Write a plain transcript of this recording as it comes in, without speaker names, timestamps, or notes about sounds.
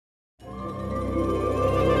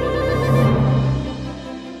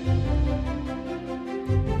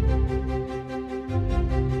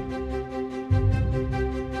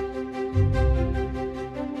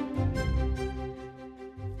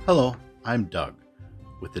Hello, I'm Doug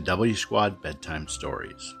with the W Squad Bedtime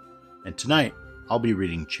Stories, and tonight I'll be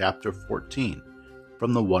reading Chapter 14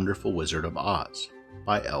 from The Wonderful Wizard of Oz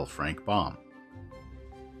by L. Frank Baum.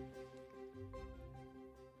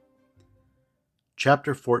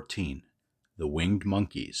 Chapter 14, The Winged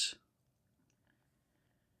Monkeys.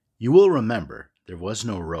 You will remember there was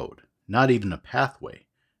no road, not even a pathway,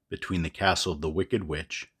 between the castle of the Wicked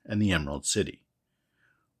Witch and the Emerald City.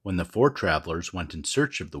 When the four travelers went in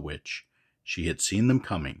search of the witch, she had seen them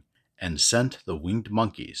coming and sent the winged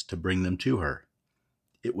monkeys to bring them to her.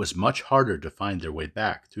 It was much harder to find their way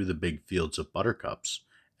back through the big fields of buttercups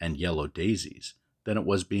and yellow daisies than it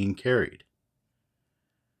was being carried.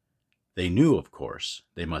 They knew, of course,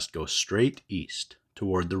 they must go straight east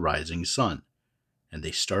toward the rising sun, and they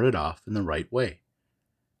started off in the right way.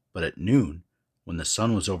 But at noon, when the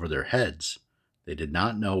sun was over their heads, they did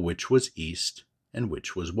not know which was east and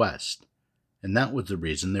which was west, and that was the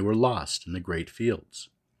reason they were lost in the great fields.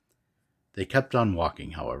 They kept on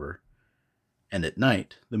walking, however, and at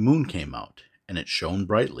night the moon came out, and it shone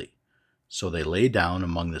brightly, so they lay down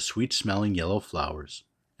among the sweet-smelling yellow flowers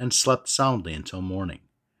and slept soundly until morning,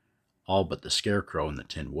 all but the Scarecrow and the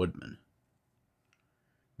Tin Woodman.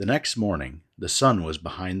 The next morning the sun was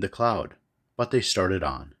behind the cloud, but they started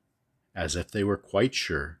on, as if they were quite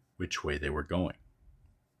sure which way they were going.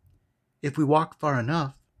 "If we walk far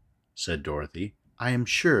enough," said Dorothy, "I am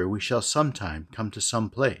sure we shall sometime come to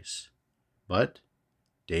some place." But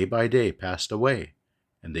day by day passed away,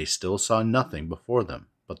 and they still saw nothing before them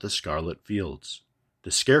but the scarlet fields.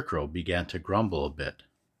 The Scarecrow began to grumble a bit.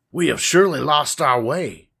 "We have surely lost our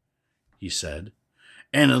way," he said,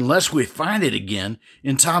 "and unless we find it again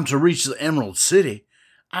in time to reach the Emerald City,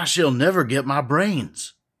 I shall never get my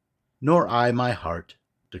brains." "Nor I my heart,"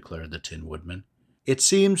 declared the Tin Woodman. "It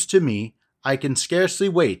seems to me I can scarcely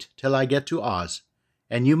wait till I get to Oz,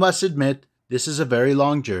 and you must admit this is a very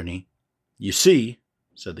long journey." "You see,"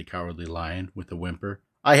 said the Cowardly Lion with a whimper,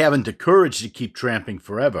 "I haven't the courage to keep tramping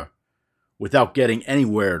forever, without getting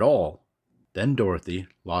anywhere at all." Then Dorothy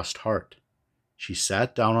lost heart. She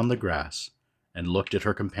sat down on the grass and looked at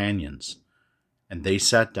her companions, and they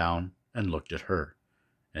sat down and looked at her,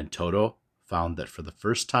 and Toto found that for the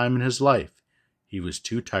first time in his life he was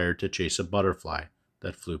too tired to chase a butterfly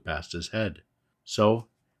that flew past his head. So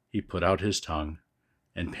he put out his tongue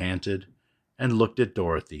and panted and looked at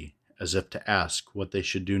Dorothy as if to ask what they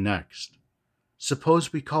should do next.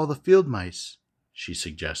 "Suppose we call the field mice," she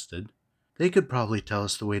suggested. "They could probably tell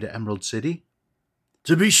us the way to Emerald City."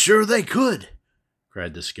 "To be sure they could,"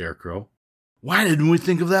 cried the Scarecrow. "Why didn't we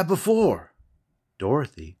think of that before?"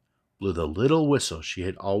 Dorothy blew the little whistle she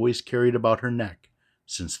had always carried about her neck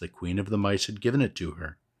since the Queen of the Mice had given it to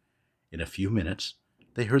her. In a few minutes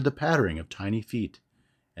they heard the pattering of tiny feet,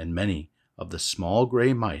 and many of the small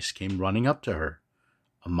gray mice came running up to her.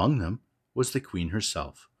 Among them was the Queen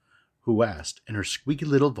herself, who asked in her squeaky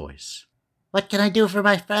little voice, "What can I do for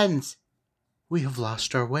my friends?" "We have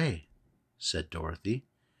lost our way," said Dorothy.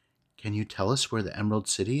 "Can you tell us where the Emerald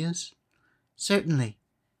City is?" "Certainly,"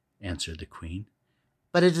 answered the Queen.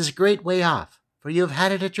 "but it is a great way off, for you have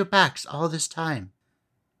had it at your backs all this time."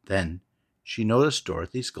 Then she noticed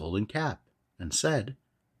Dorothy's golden cap and said,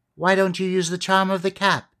 "Why don't you use the charm of the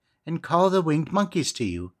cap and call the winged monkeys to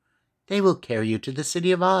you? They will carry you to the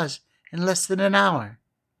City of Oz in less than an hour."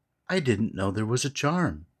 "I didn't know there was a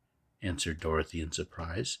charm," answered Dorothy in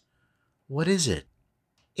surprise. "What is it?"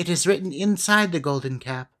 "It is written inside the golden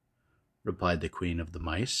cap," replied the Queen of the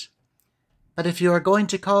Mice. "But if you are going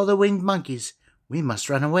to call the winged monkeys, we must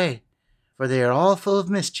run away, for they are all full of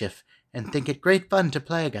mischief and think it great fun to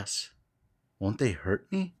plague us." "Won't they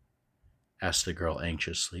hurt me?" asked the girl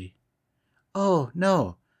anxiously. "Oh,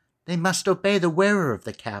 no. They must obey the wearer of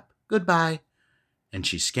the cap. Goodbye." And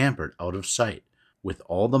she scampered out of sight, with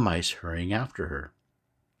all the mice hurrying after her.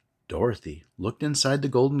 Dorothy looked inside the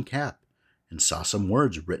golden cap and saw some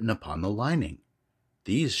words written upon the lining.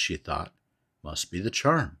 These, she thought, must be the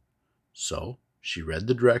charm. So she read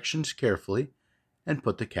the directions carefully and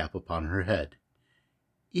put the cap upon her head.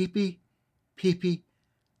 "Eepy, peepy,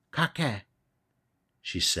 caca,"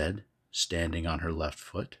 she said, standing on her left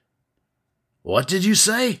foot. "What did you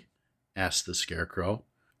say?" asked the Scarecrow,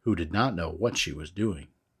 who did not know what she was doing.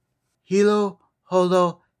 "Hilo,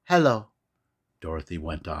 holo, hello," Dorothy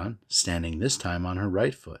went on, standing this time on her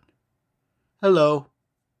right foot. "Hello,"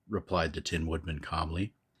 replied the Tin Woodman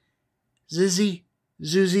calmly. "Zizzy,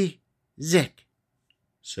 zoozy, zick,"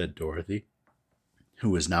 said Dorothy, who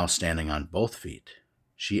was now standing on both feet.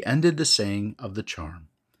 She ended the saying of the charm,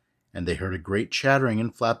 and they heard a great chattering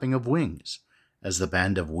and flapping of wings as the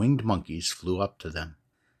band of winged monkeys flew up to them.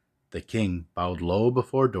 The king bowed low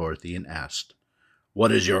before Dorothy and asked,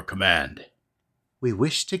 "What is your command?" "We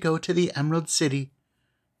wish to go to the Emerald City,"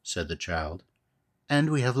 said the child, "and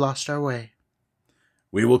we have lost our way."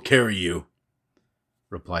 "We will carry you,"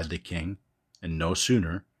 replied the king, and no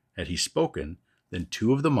sooner had he spoken than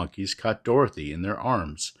two of the monkeys caught Dorothy in their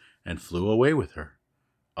arms and flew away with her.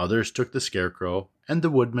 Others took the Scarecrow and the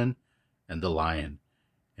Woodman and the Lion,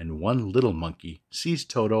 and one little monkey seized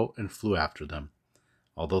Toto and flew after them,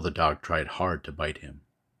 although the dog tried hard to bite him.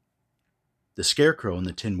 The Scarecrow and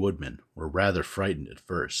the Tin Woodman were rather frightened at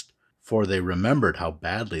first, for they remembered how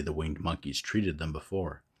badly the winged monkeys treated them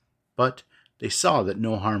before. But they saw that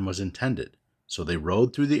no harm was intended, so they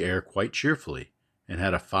rode through the air quite cheerfully, and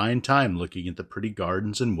had a fine time looking at the pretty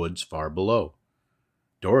gardens and woods far below.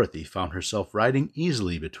 Dorothy found herself riding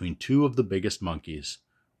easily between two of the biggest monkeys,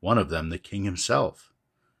 one of them the king himself.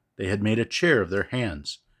 They had made a chair of their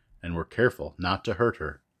hands, and were careful not to hurt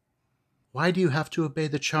her. "Why do you have to obey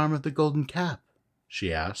the charm of the golden cap?"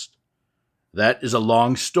 she asked. "That is a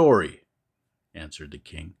long story," answered the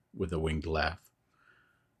king, with a winged laugh.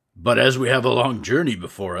 "But as we have a long journey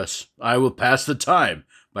before us, I will pass the time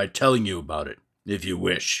by telling you about it, if you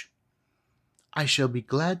wish." "I shall be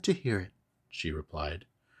glad to hear it," she replied.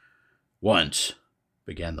 "Once,"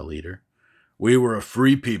 began the leader, "we were a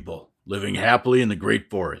free people, living happily in the great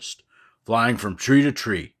forest, flying from tree to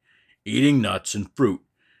tree, eating nuts and fruit,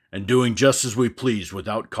 and doing just as we pleased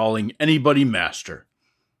without calling anybody master.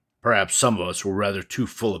 Perhaps some of us were rather too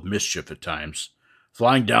full of mischief at times,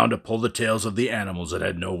 flying down to pull the tails of the animals that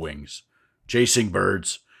had no wings, chasing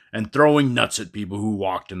birds, and throwing nuts at people who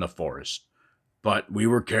walked in the forest. But we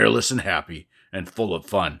were careless and happy and full of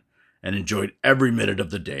fun, and enjoyed every minute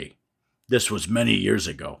of the day. This was many years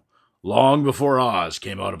ago, long before Oz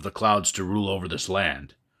came out of the clouds to rule over this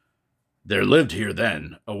land. There lived here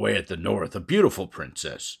then, away at the north, a beautiful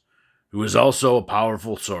princess, who was also a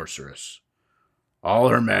powerful sorceress. All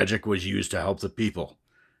her magic was used to help the people,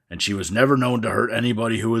 and she was never known to hurt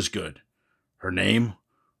anybody who was good. Her name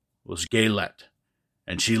was Gaylette,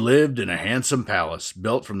 and she lived in a handsome palace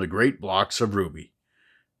built from the great blocks of ruby.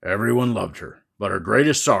 Everyone loved her, but her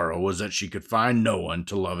greatest sorrow was that she could find no one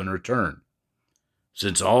to love in return,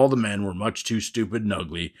 since all the men were much too stupid and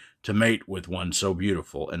ugly to mate with one so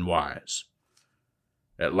beautiful and wise.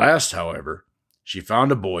 At last, however, she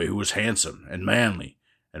found a boy who was handsome and manly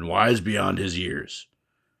and wise beyond his years.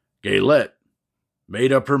 Gaylette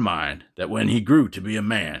made up her mind that when he grew to be a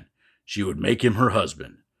man, she would make him her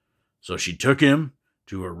husband. So she took him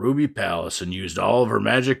to her ruby palace and used all of her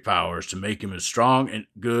magic powers to make him as strong and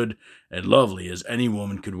good and lovely as any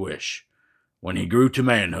woman could wish. When he grew to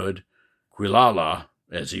manhood, Quilala,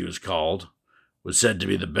 as he was called, was said to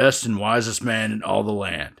be the best and wisest man in all the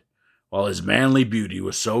land, while his manly beauty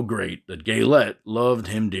was so great that Gaylette loved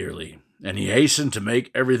him dearly, and he hastened to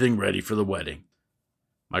make everything ready for the wedding.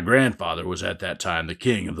 My grandfather was at that time the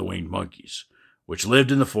king of the winged monkeys, which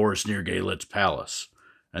lived in the forest near Gaylette's palace,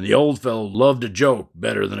 and the old fellow loved a joke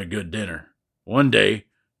better than a good dinner. One day,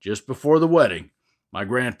 just before the wedding, my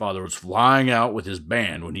grandfather was flying out with his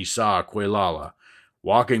band when he saw Quilala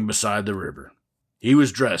walking beside the river. He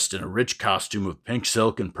was dressed in a rich costume of pink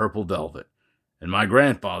silk and purple velvet, and my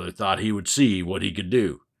grandfather thought he would see what he could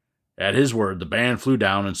do. At his word, the band flew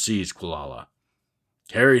down and seized Quilala,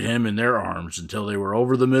 carried him in their arms until they were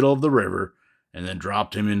over the middle of the river, and then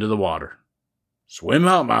dropped him into the water. "Swim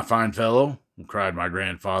out, my fine fellow," cried my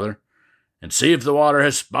grandfather, "and see if the water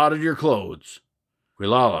has spotted your clothes."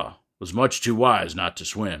 Quilala was much too wise not to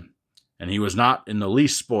swim, and he was not in the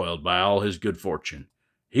least spoiled by all his good fortune.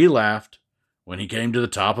 He laughed when he came to the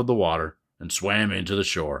top of the water and swam into the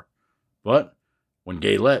shore. But when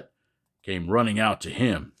Gaylette came running out to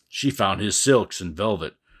him, she found his silks and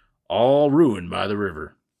velvet all ruined by the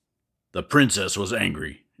river. The princess was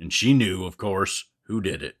angry, and she knew, of course, who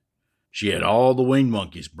did it. She had all the winged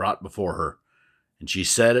monkeys brought before her, and she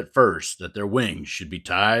said at first that their wings should be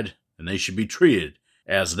tied and they should be treated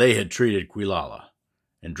as they had treated Quilala,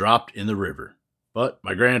 and dropped in the river. But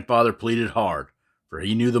my grandfather pleaded hard, for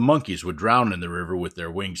he knew the monkeys would drown in the river with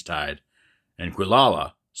their wings tied, and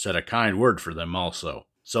Quilala said a kind word for them also,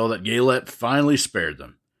 so that Gaylette finally spared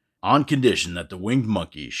them, on condition that the winged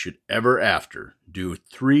monkeys should ever after do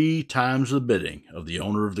 3 times the bidding of the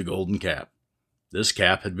owner of the golden cap. This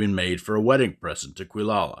cap had been made for a wedding present to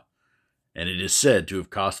Quilala, and it is said to have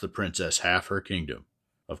cost the princess half her kingdom.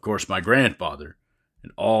 Of course, my grandfather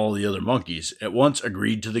and all the other monkeys at once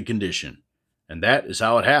agreed to the condition, and that is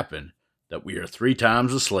how it happened that we are 3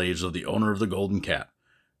 times the slaves of the owner of the golden cap,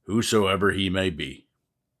 whosoever he may be.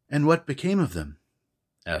 "And what became of them?"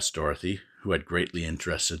 asked Dorothy, who had greatly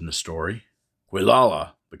interested in the story.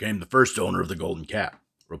 Quilala became the first owner of the golden cap,"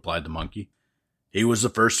 replied the monkey. "He was the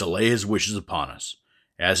first to lay his wishes upon us.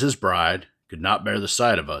 As his bride could not bear the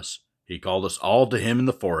sight of us, he called us all to him in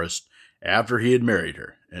the forest after he had married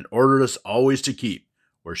her, and ordered us always to keep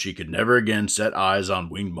where she could never again set eyes on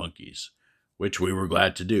winged monkeys, which we were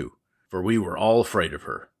glad to do, for we were all afraid of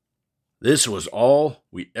her. This was all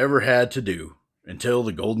we ever had to do until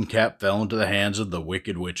the golden cap fell into the hands of the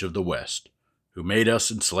Wicked Witch of the West, who made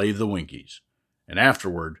us enslave the Winkies, and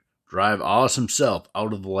afterward drive Oz himself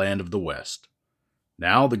out of the land of the West.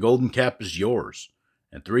 Now the golden cap is yours,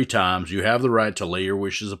 and 3 times you have the right to lay your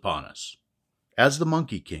wishes upon us." As the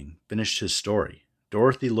Monkey King finished his story,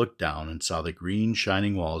 Dorothy looked down and saw the green,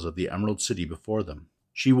 shining walls of the Emerald City before them.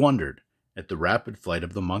 She wondered at the rapid flight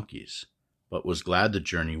of the monkeys, but was glad the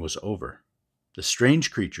journey was over. The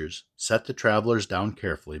strange creatures set the travelers down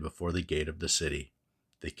carefully before the gate of the city.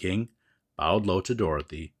 The king bowed low to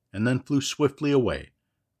Dorothy and then flew swiftly away,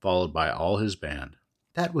 followed by all his band.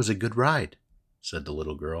 "That was a good ride," said the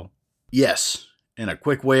little girl. "Yes, and a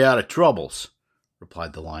quick way out of troubles,"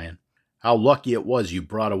 replied the lion. "How lucky it was you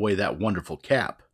brought away that wonderful cap."